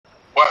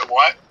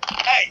What?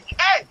 Hey,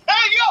 hey,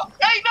 hey, yo!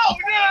 Hey, no!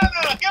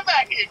 Get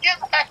back here! Get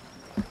back!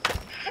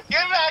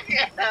 Get back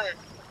here!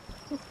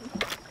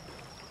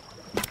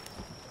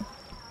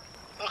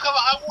 No, come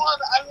on!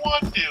 I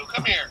want to!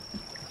 Come here!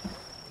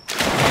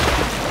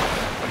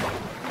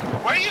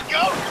 Where you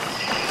going?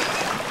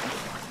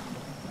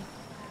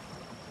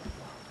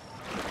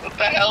 What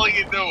the hell are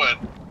you doing?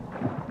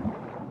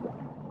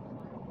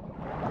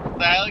 What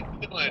the hell are you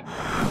doing?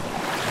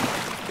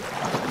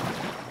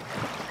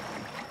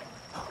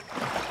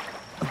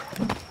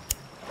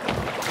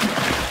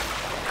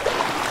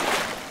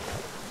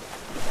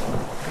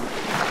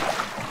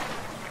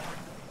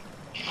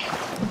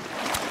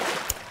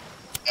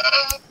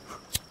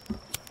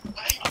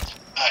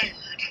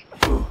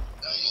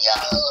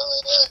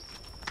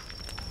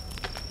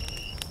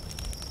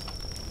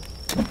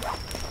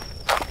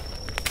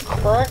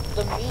 Burnt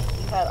the meat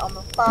you had on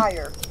the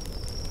fire.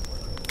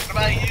 What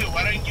about you?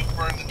 Why don't you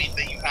burn the meat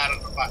that you had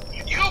on the fire?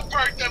 You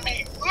burnt the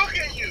meat! Look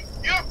at you!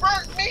 You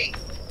burnt meat!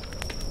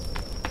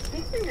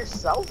 Speak for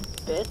yourself,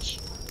 bitch.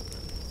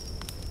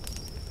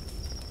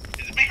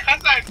 Is it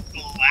because I'm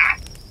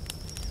black?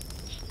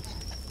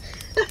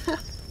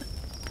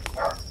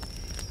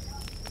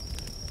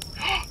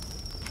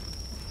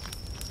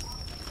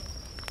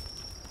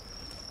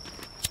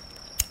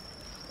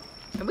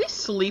 Can we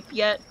sleep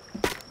yet?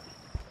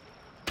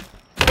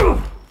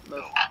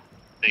 No.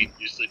 Hey,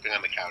 you're sleeping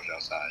on the couch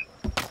outside.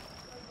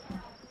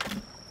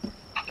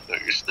 No,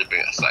 you're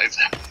sleeping outside.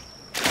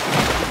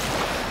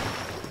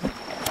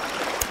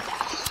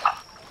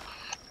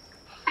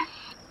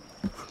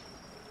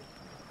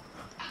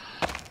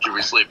 Did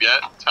we sleep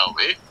yet? Tell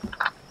me.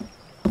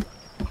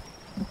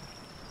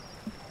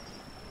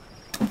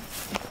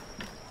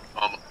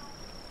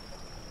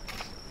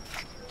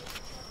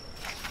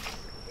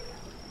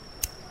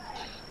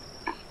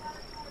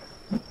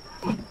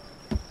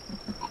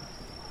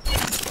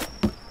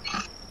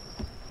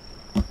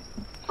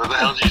 What the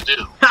hell did you do?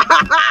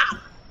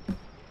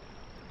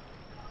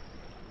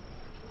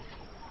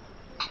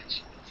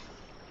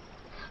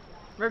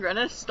 We're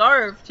gonna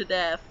starve to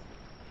death.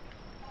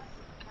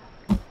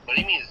 What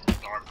do you mean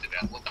starve to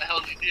death? What the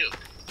hell did you do?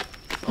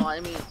 Oh, I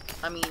mean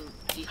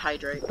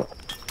dehydrate.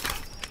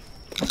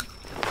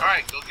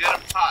 Alright, go get a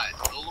pie.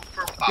 Go look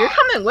for a pie. You're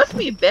coming with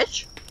me,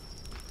 bitch.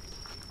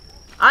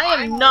 I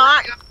am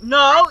not.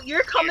 No,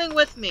 you're coming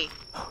with me.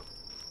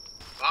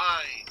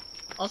 Fine.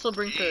 Also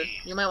bring food.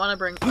 You might want to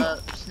bring a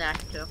snack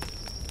too.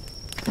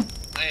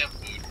 I have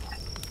food.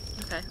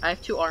 Okay, I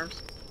have 2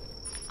 arms.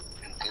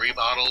 And 3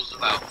 bottles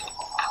of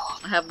alcohol.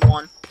 I have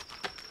 1.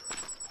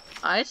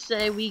 I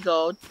say we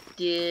go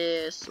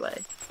this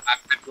way. I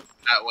go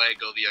that way,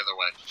 go the other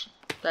way.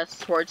 That's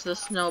towards the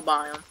snow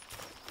biome.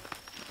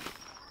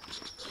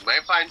 You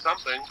might find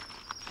something.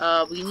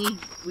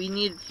 We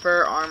need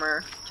fur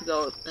armor to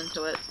go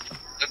into it.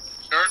 Let's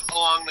start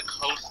along the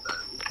coast then.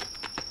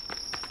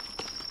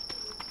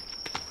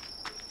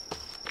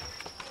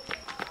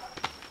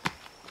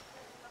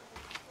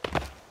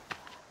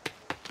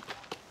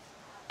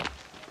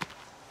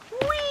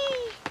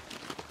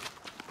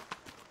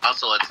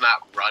 Also, let's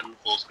not run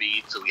full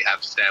speed so we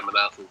have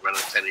stamina if we run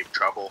into any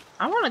trouble.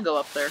 I want to go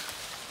up there.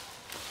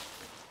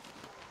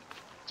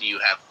 Do you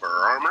have fur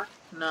armor?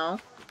 No.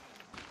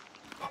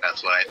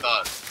 That's what I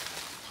thought.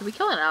 Should we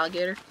kill an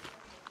alligator?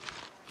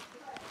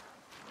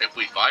 If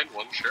we find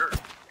one, sure.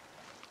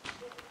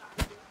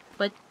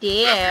 But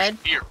You have Dad.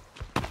 your spear.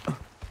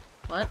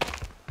 What?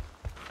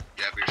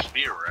 You have your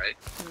spear, right?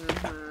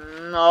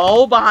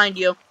 No, behind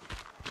you.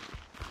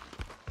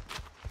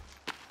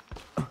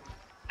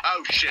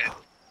 Oh shit.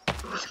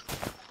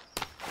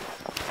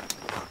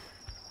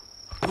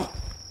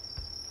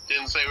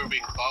 Didn't say we're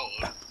being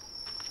followed.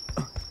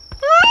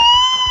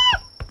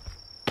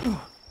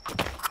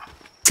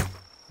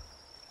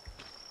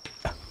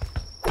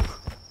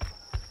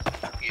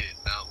 He did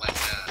not like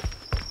that.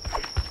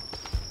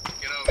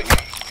 Get over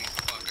here, you big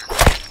fucker.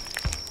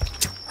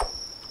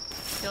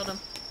 Killed him.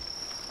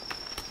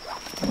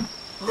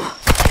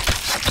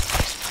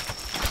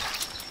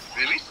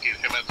 Did we get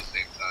him at the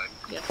same time?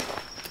 Yeah.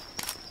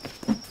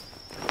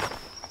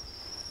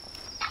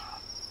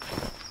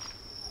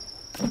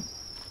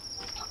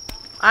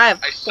 I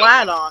have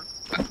plaid on.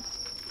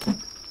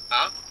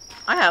 Huh?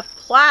 I have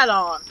plaid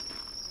on.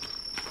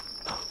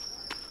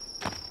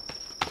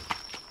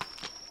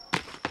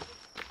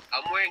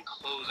 I'm wearing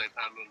clothes I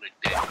found on the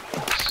dead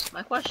horse.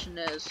 My question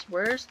is,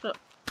 where's the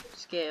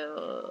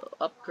scale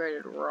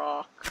upgraded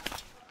rock?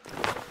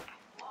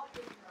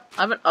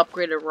 I have an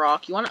upgraded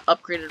rock. You want an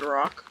upgraded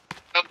rock?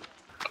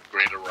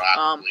 Upgrade a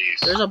rock, please.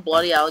 There's a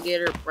bloody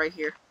alligator right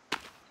here.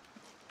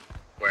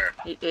 Where?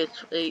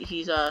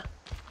 He's a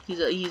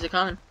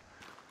coming.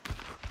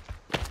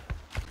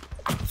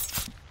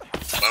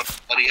 Well,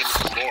 bloody him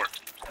some more.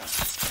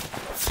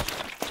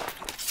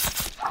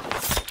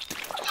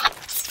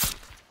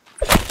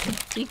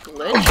 Is he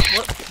glitch?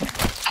 What?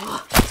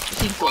 Is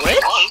he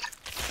glitch?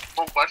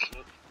 Don't question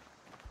it.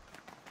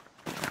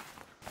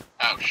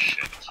 Oh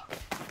shit.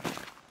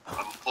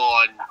 I'm full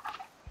on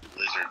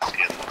lizard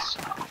skins.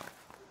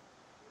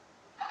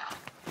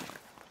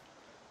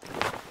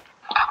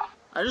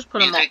 I just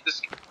put You them all. take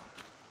this.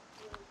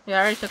 Yeah,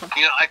 I already took them.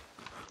 You know, I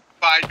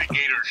find the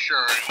gator,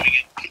 sure,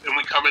 and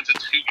we come into 2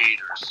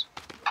 gators.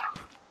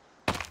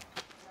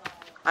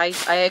 I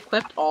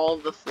equipped all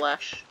of the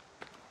flesh.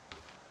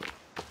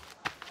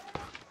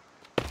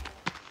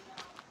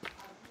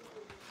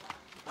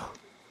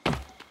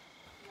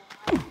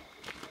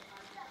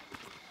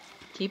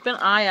 Keep an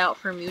eye out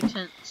for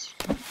mutants.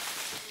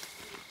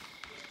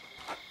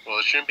 Well,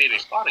 there shouldn't be any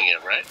spotting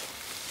it, right?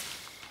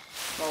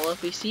 Well,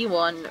 if we see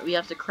one, we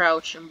have to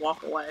crouch and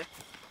walk away.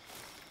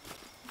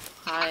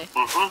 Hi.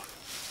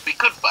 We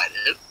could fight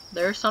it.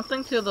 There's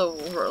something to the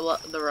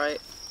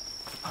right.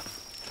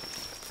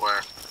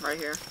 Where? Right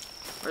here.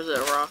 Or is it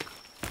a rock?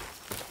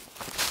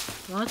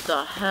 What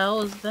the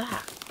hell is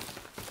that?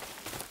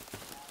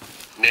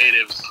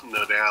 Natives,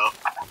 no doubt.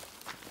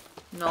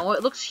 No,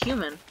 it looks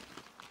human.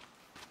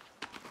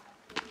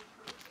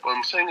 What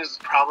I'm saying is it's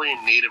probably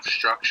a native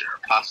structure,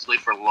 possibly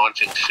for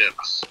launching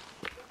ships.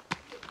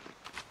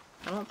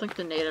 I don't think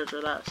the natives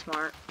are that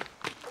smart.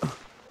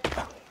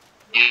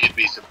 You'd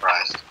be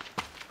surprised.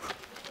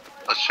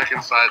 Let's check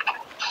inside.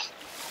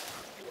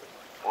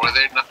 Or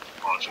they're not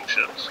launching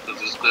ships, because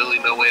there's clearly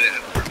no way to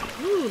enter.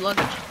 Ooh,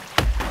 luggage.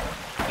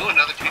 Ooh,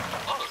 another cheap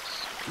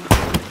clothes.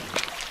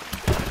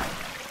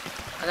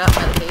 I got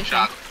medication.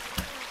 Shot.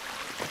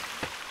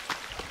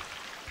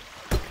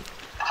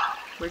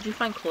 Where'd you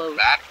find clothes?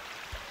 Back.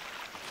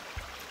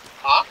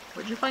 Huh?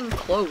 Where'd you find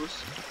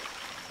clothes?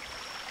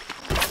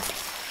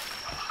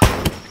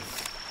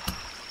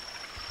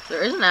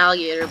 There is an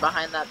alligator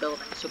behind that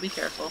building, so be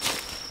careful.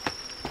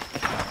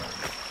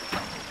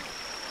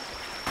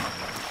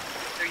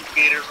 There's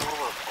gators all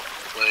over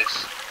the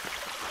place.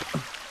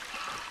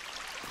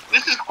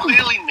 This is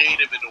clearly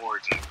native in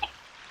origin,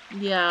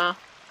 Yeah.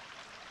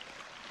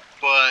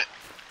 but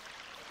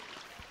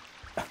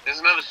there's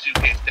another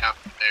suitcase down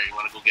there. You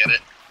want to go get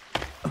it?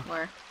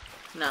 Where?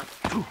 No.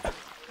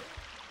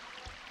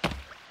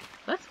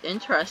 That's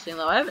interesting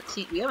though.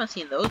 We haven't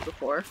seen those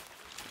before.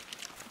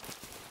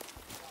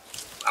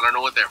 I don't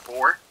know what they're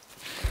for.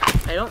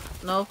 I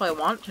don't know if I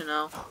want to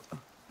know.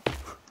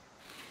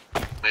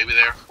 Maybe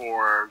they're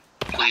for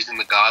pleasing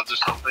the gods or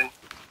something.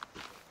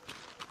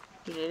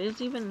 Dude, it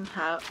is even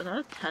have. Is that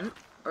a tent?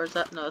 Or is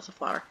that. No, it's a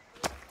flower.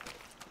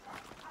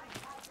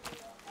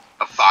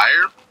 A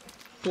fire?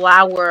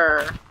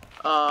 Flower!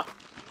 There's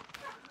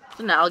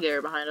an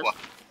alligator behind us. What?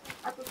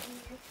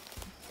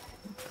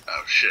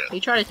 Oh shit. He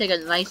tried to take a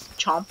nice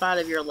chomp out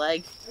of your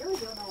leg.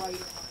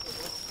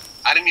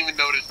 I didn't even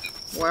notice it.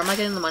 Where am I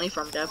getting the money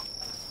from, Deb?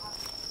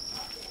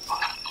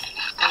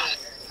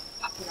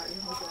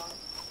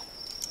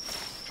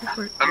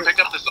 I'm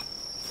picking up this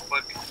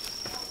quick.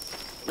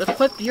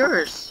 Equip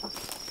yours.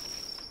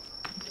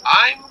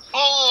 I'm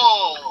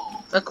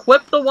full!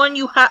 Equip the one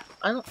you have.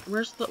 I don't.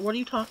 Where's the. What are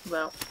you talking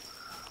about?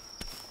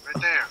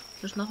 Right there.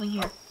 There's nothing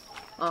here.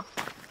 Oh.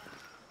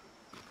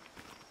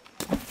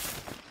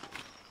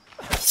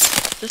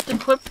 Just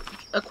equip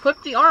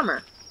the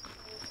armor.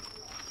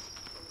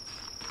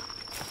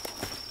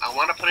 I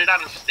want to put it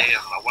on a stand.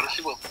 I want to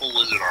see what full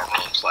lizard armor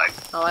looks like.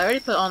 Oh, I already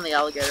put on the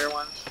alligator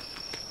ones.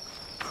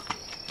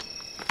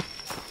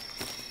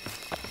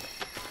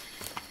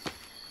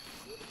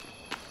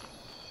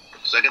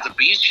 So I get the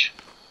beach.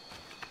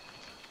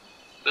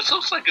 This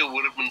looks like it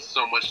would have been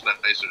so much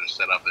nicer to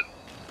set up in.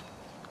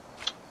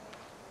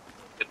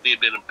 If they had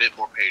been a bit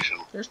more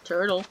patient. There's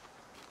turtle.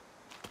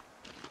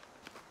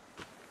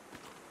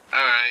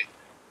 Alright.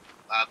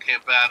 I'll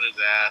camp out his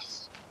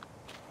ass.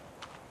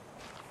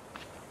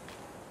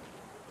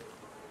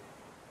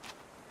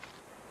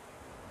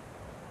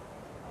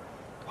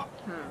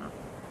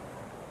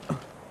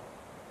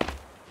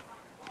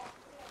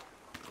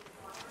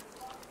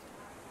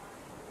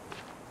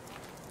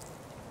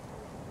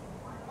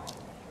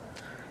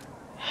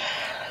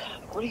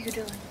 What are you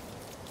doing?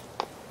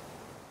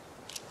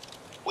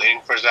 Waiting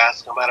for his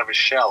ass to come out of his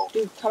shell.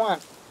 Dude, come on.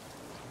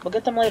 We'll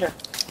get them later.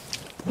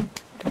 No,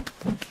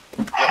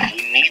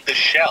 we need the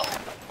shell.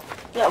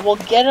 Yeah, we'll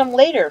get them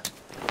later.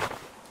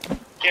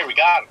 Here, we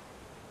got him.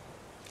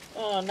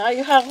 Oh, now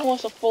you have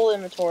almost a full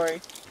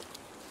inventory.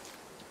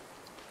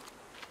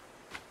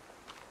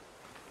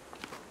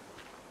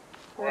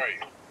 Where are you?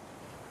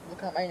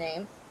 Look at my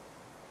name.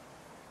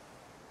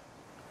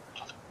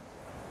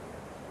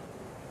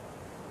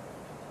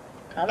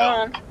 Come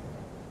on.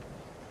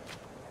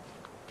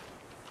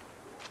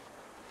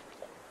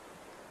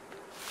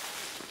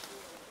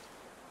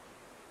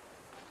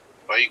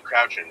 Why are you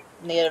crouching?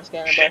 Natives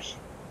get in the bush.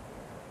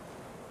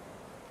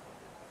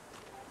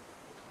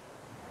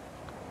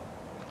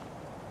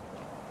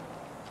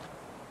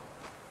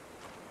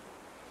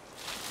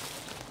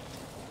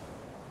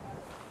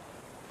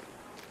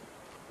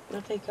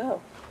 Where'd they go?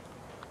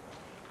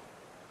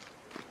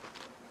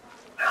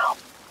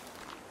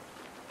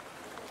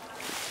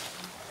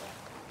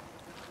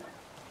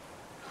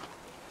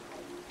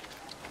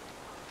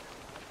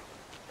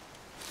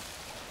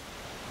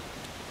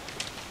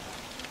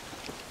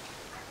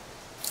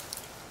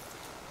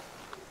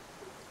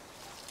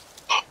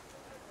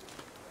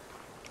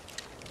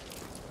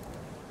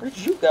 Where'd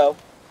you go?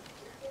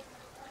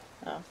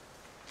 Oh.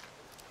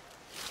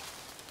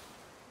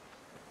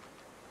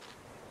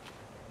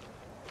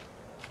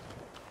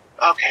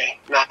 Okay,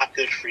 not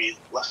good for you.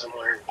 Lesson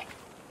learned.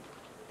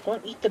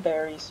 Don't eat the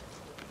berries.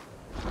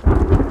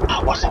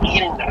 I wasn't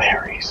eating the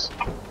berries.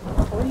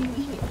 What are you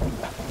eating?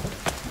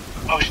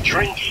 I was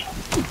drinking.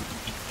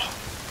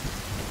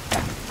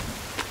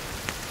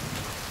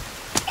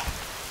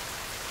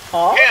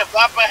 Huh? Camp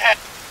up ahead.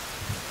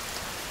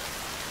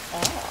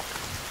 Oh.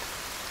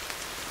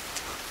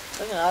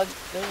 Listen,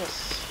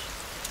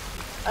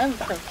 I'm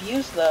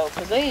confused though,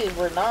 because they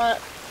were not.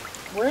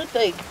 Where'd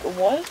they?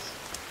 What?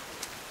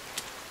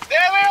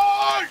 There they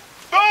are!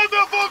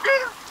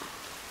 Motherfucker!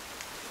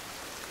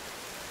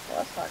 Well,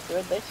 that's not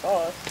good. They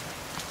saw us.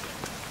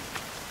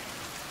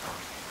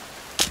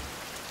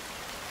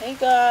 Hey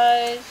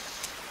guys.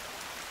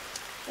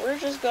 We're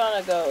just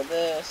gonna go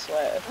this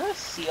way. Is that a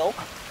seal?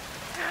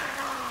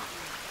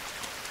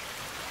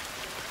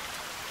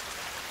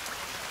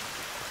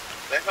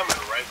 They're coming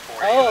right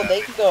for you. Oh,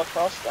 they can go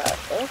across that.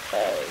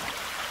 Okay.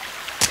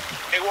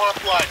 They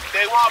want blood.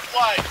 They want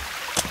blood.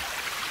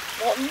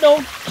 Well,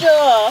 no,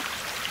 duh.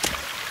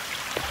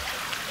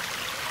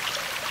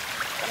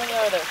 How many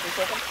are there? 3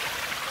 seconds?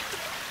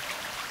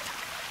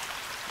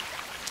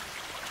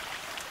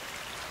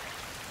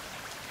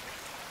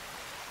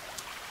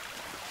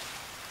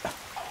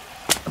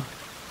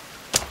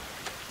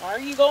 Why are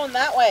you going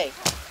that way?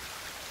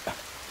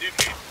 You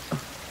can.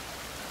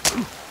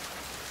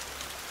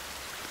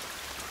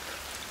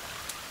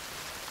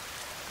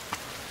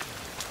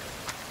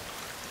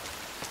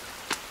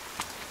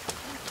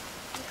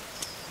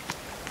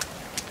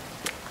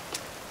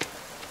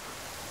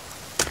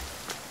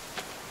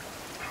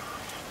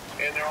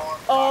 And they're all on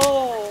fire.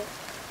 Oh.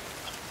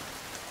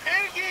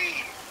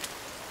 Piggy!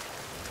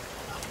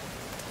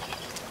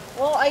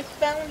 Well, I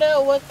found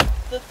out what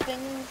the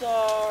things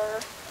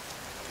are.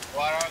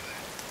 What are they?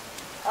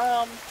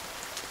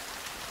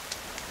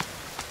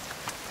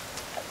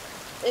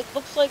 It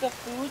looks like a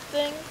food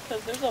thing,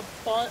 because there's a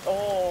bunch.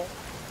 Oh.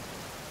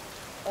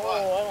 Oh,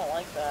 What? I don't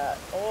like that.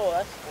 Oh,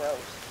 that's gross.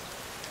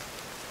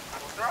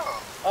 What's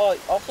wrong? Oh,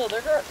 also,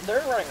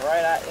 they're running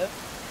right at you.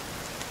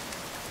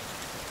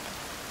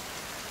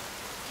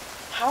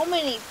 How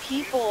many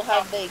people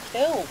have they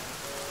killed?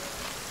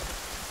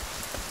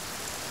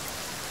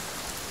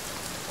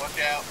 Watch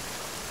out.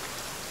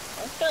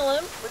 Don't kill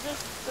him. We're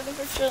just sitting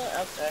here chilling.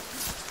 Okay.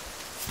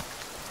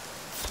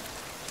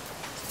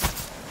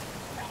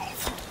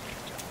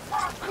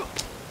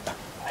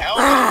 Hell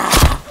no.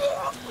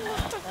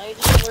 Now you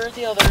just lured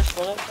the others,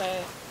 but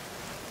okay.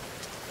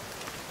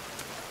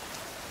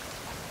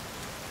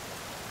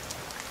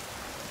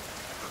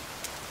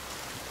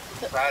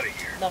 What's out of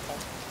here? Nothing.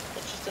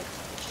 It's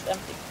just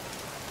empty.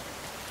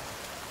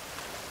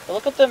 But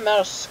look at the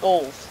amount of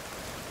skulls.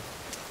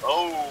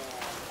 Oh,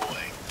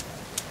 boy.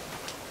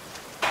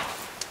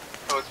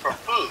 So it's for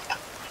food.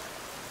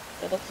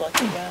 It looks like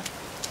it, yeah.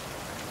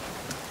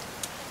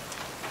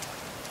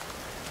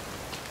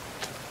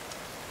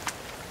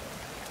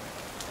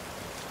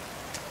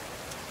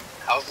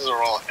 Houses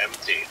are all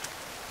empty.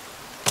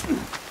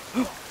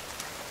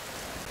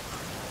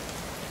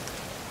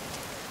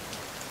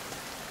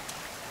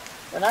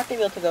 We're not gonna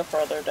be able to go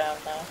further down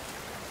now.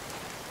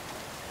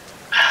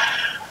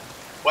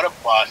 What a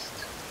bust.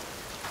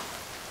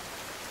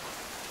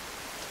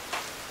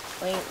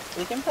 Wait,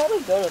 we can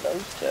probably go to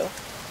those two.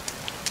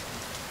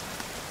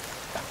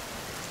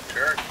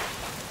 Sure.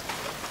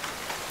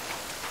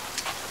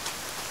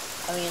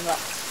 I mean,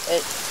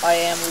 I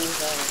am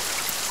losing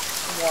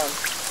one.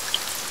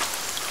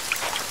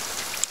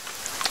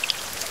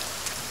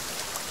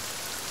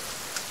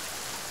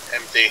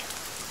 Empty.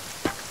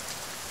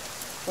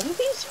 What are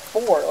these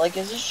for? Like,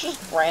 is this just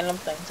random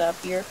things up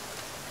here?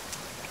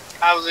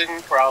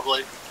 Housing,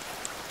 probably.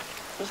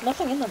 There's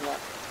nothing in them though.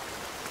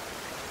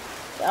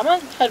 Yeah, I'm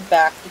gonna head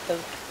back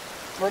because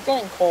we're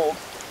getting cold.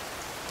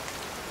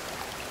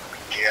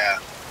 Yeah.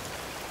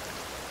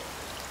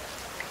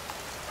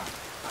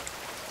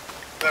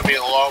 It's gonna be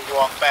a long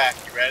walk back.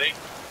 You ready?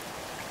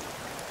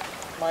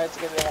 Why is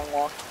it gonna be a long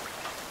walk?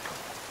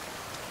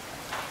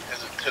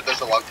 Because it took us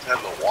a long time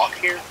to walk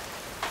here.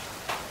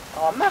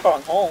 Oh, I'm not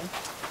going home.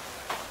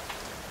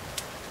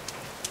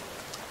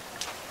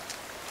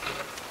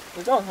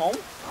 We're going home?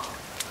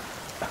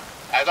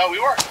 I thought we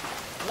were.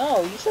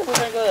 No, you said we're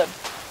gonna go to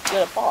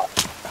get a pot.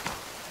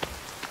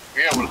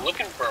 Yeah, we're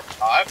looking for a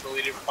pot, but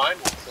we didn't find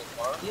one so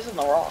far. Using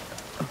the rock.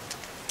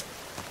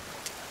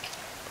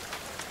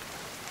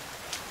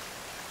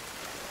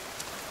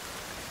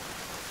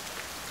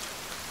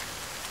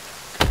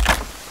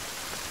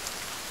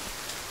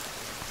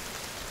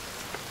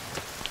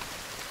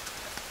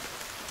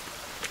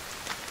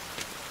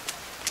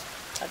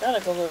 I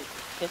gotta go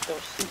get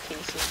those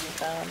suitcases we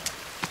found.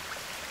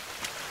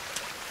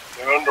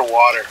 They're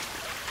underwater.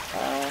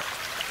 Oh.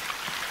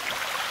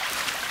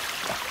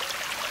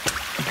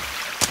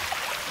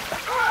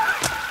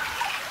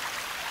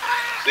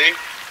 See?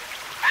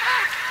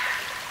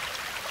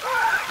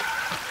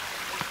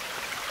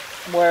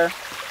 Where?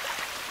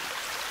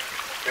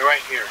 They're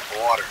right here, the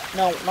water.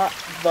 No, not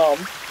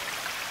them.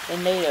 The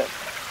native.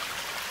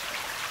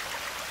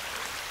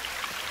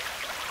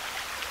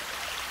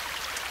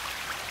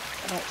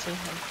 I don't see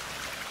him.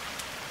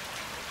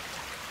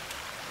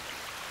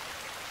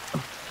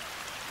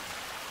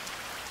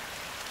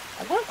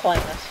 I want to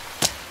climb this.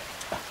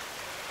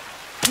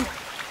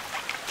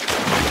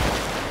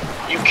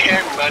 You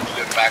can nudge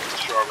them back to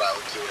shore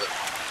valley to it.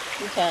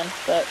 You can,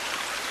 but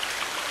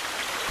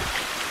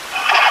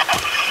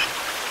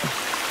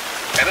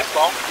And it's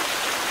all.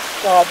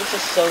 God, this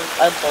is so.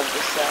 I love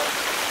this sound.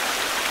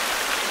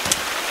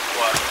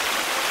 What?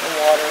 The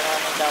water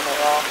running down the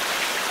rock.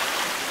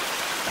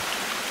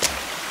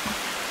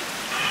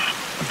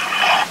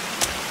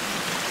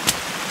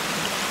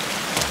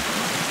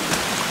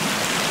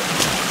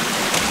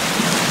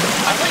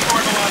 I think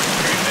we're in a lot of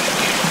very many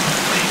games.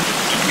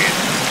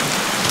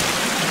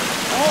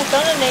 Oh, I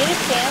found a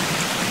native camp.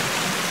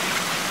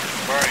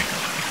 Right.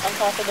 On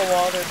top of the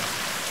water.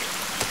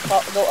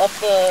 Go up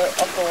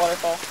the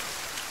waterfall.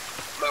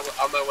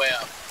 On my way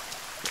up.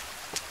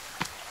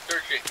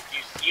 Search it. If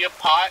you see a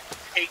pot,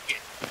 take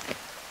it.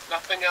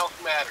 Nothing else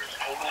matters.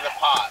 Only the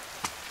pot.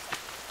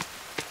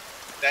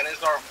 That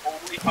is our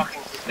only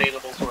fucking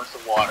sustainable source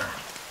of water.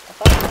 I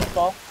found a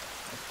football.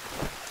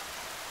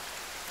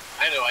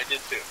 I know, I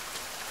did too.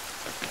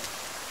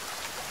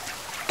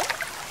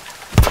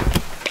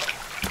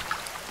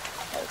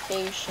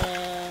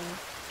 Location.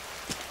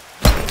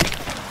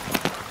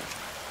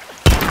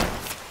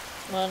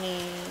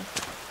 Money.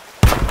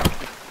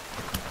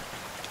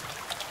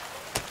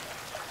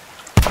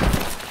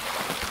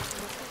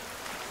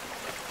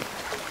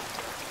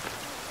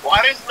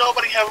 Why does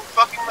nobody have a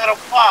fucking metal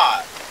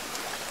pot?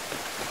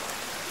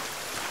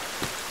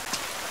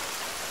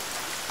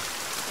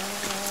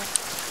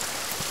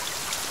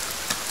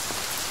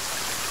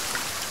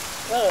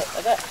 Oh,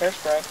 I got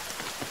hairspray.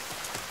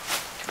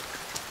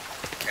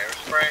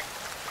 Hairspray?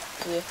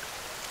 Yeah.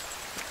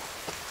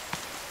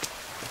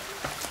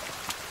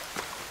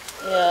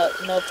 Yeah,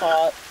 no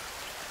pot.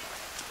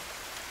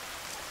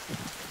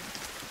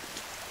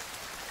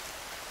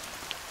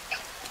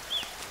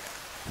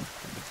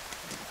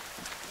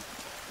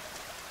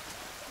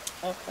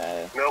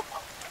 Okay. Nope.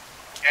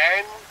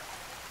 And...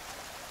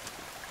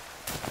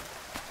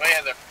 Oh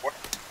yeah, they're 4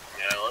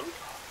 gallons.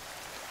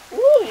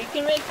 Ooh, you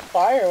can make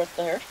fire with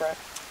the hairspray.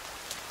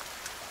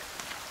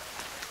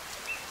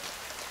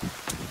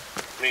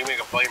 You can make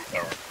a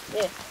flamethrower.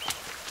 Yeah.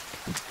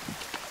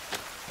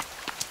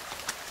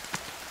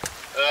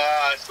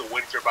 It's the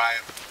winter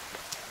biome.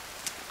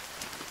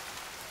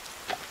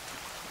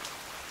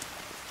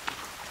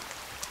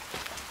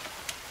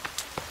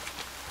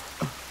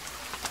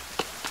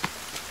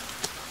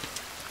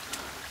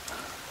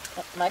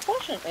 My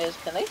question is,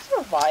 can they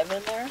survive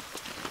in there?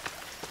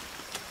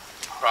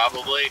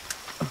 Probably.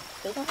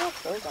 They don't have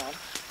clothes on.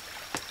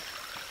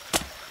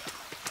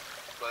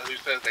 But who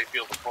says they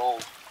feel the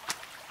cold?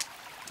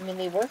 I mean,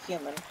 they were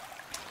human.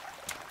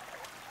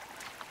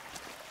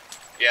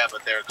 Yeah,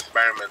 but they're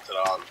experimented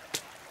on.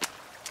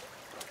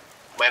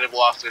 Might have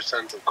lost their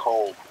sense of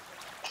cold.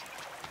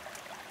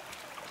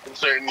 Can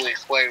certainly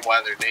explain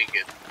why they're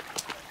naked.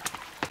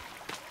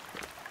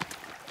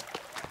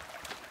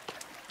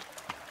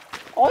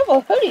 Oh, I have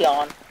a hoodie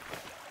on.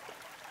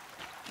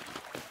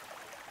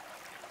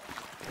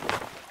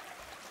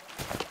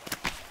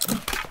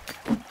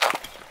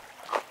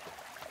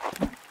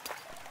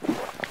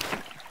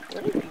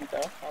 Where did you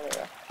go? Oh, there you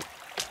go.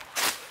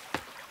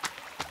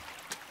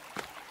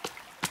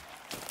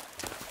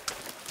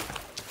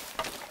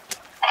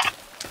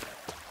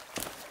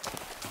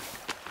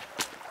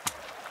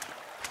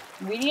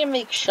 We need to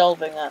make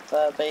shelving at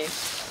the base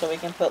so we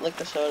can put like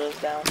the sodas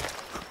down.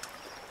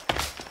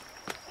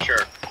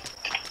 Sure.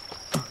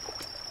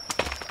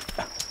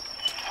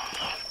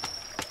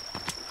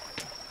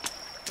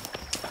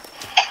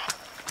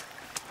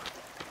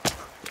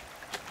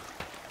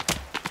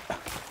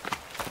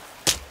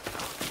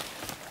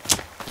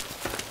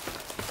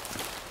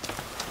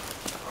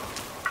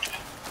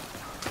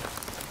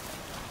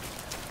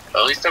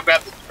 At least I've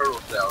got the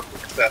turtle shell,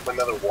 because that's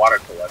another water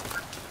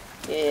collector.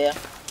 Yeah.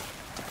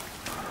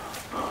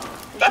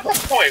 That's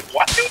the point.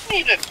 Why do we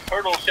need a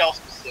turtle shell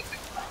specific?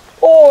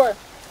 Or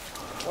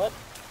what?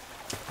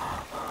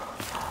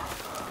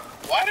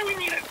 Why do we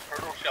need a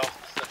turtle shell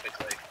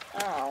specifically? I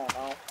don't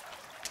know.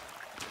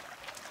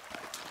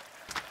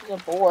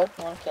 There's a boar.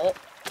 You wanna kill it?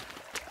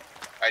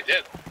 I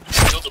did.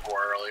 I killed a boar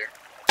earlier.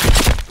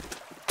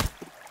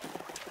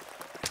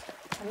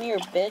 Come here,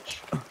 bitch.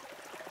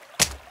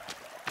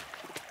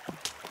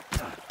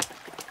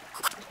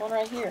 There's one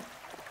right here.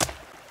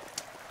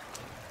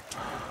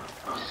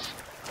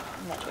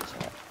 I'm not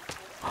chasing it.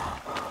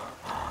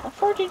 How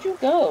far did you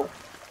go?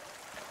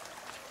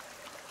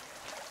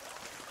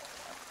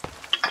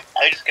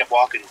 I just kept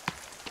walking.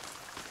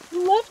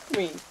 You left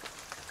me.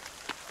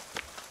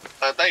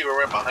 I thought you were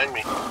right behind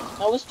me.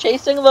 I was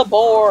chasing the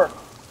boar.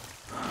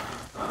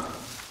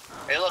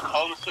 Hey, look,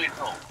 home sweet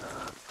home.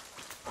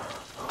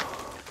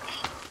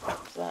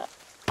 What's that?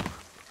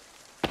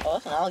 Oh,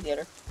 that's an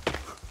alligator.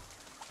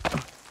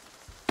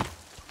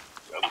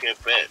 don't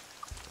get bit.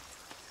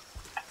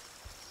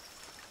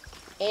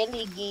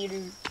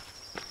 Alligator.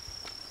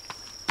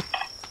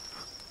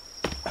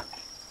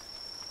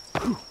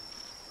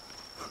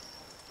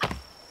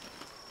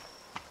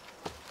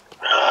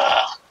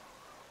 Ugh.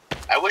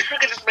 I wish we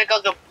could just make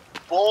like a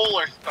bowl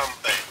or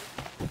something.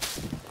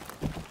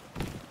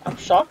 I'm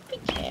shocked we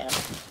can.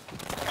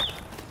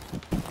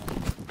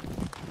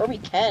 Or we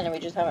can, and we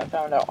just haven't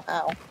found out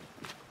how.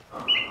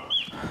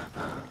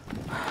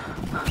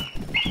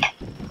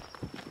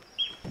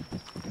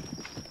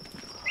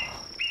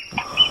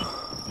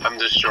 I'm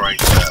destroying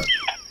the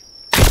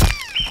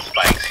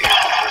spikes here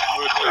because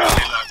we're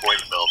certainly not going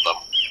to build them.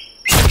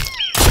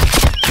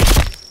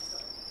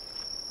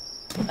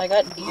 I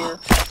got deer.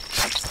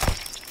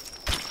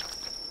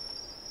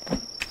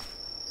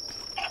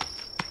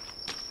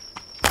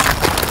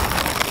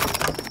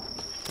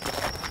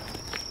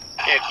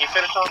 Yeah, can you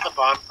finish off the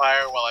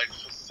bonfire while I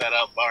just set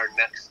up our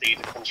next stage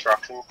of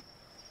construction?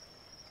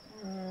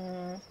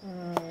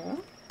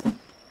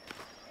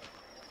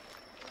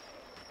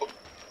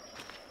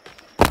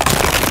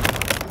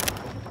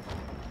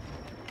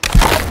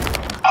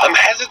 I'm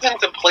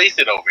hesitant to place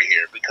it over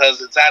here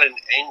because it's at an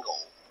angle.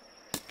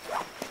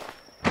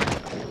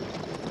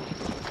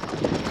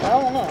 I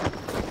don't know.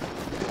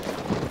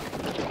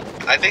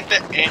 I think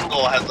the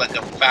angle has like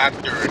a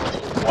factor into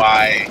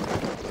why.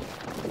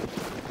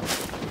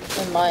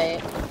 It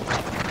might.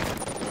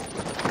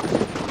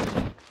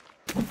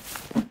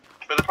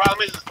 But the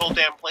problem is this whole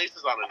damn place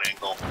is on an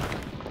angle.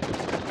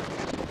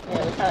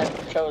 Yeah, it kind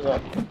of shows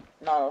up.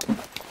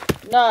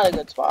 Not a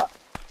good spot.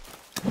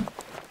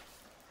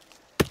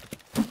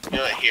 You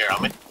know what, here, I'll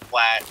make a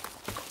flat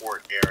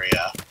court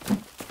area.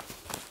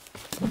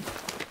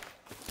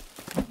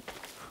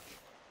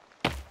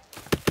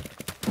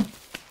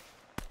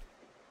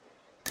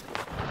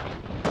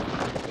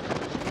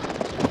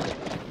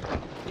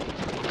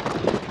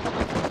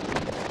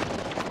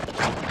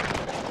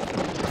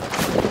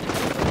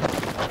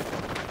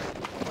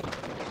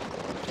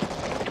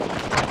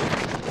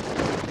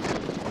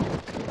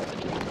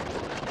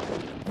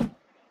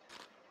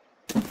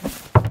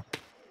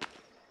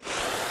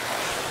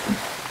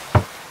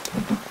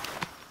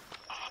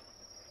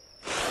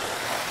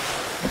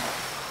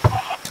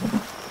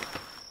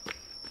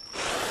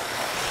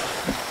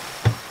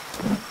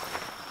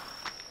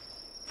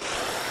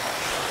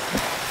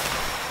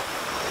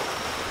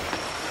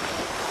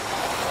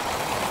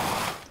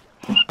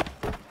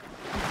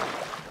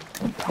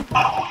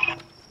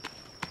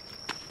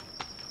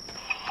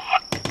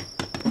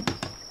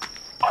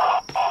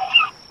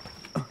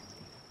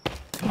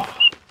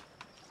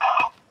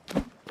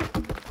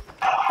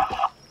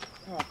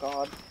 Oh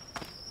god.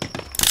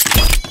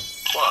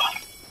 What?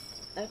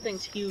 That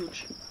thing's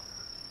huge.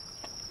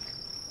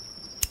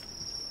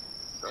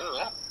 Look at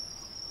that.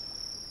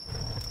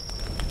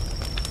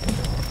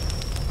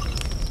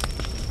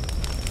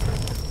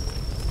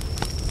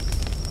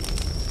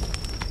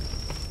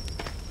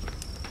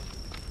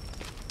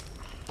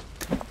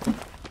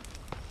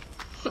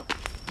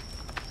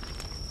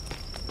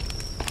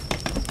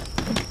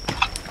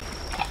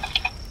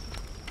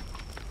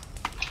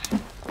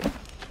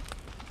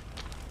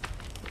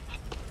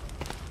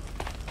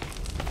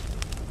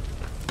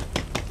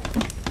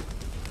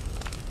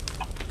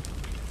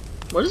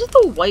 What does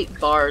the white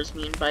bars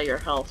mean by your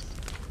health?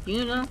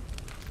 You know?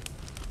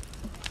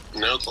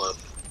 No clue.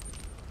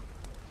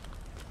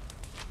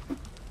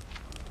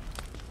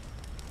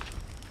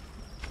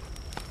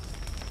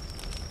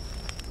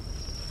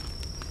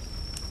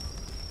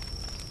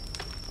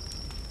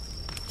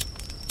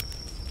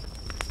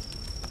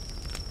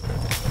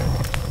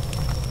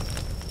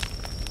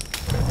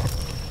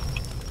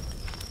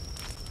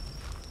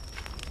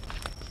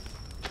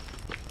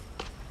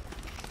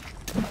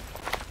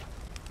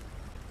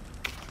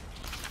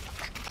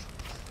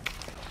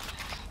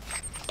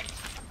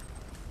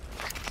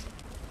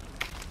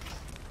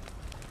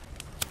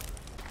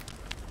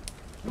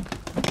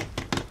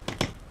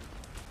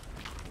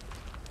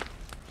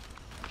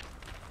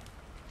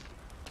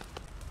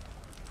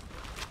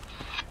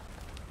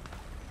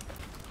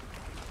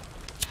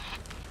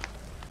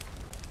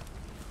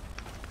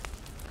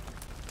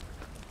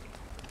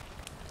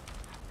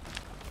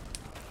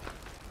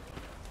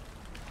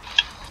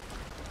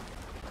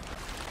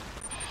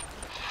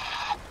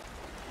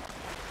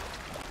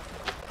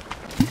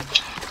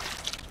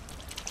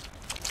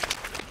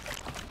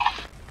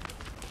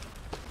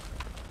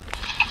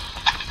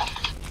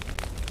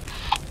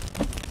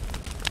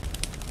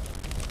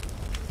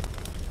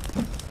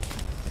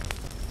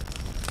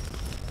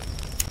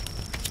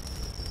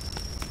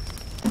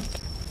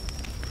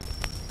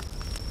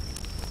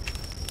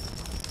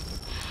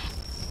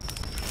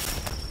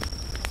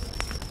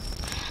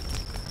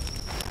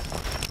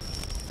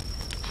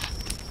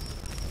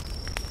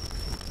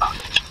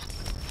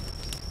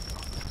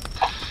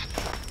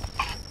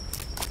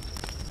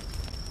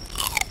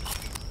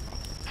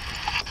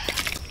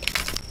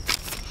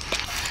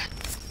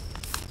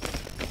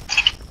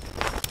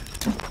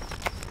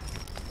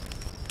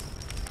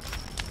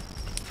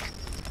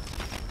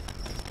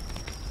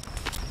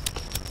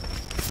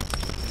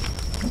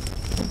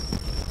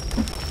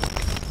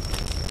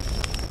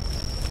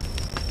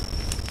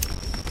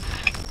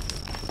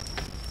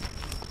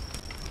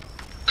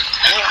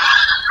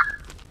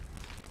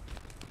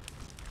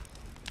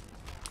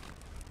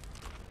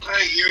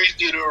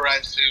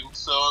 arrive soon,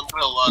 so I'm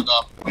gonna log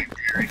off and wait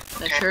for Yuri.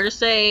 Make sure to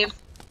save.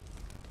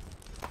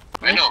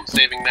 I know, I'm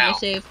saving now.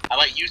 Let me save. I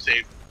let you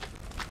save.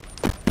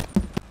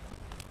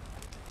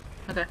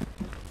 Okay.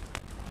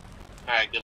 Alright, good.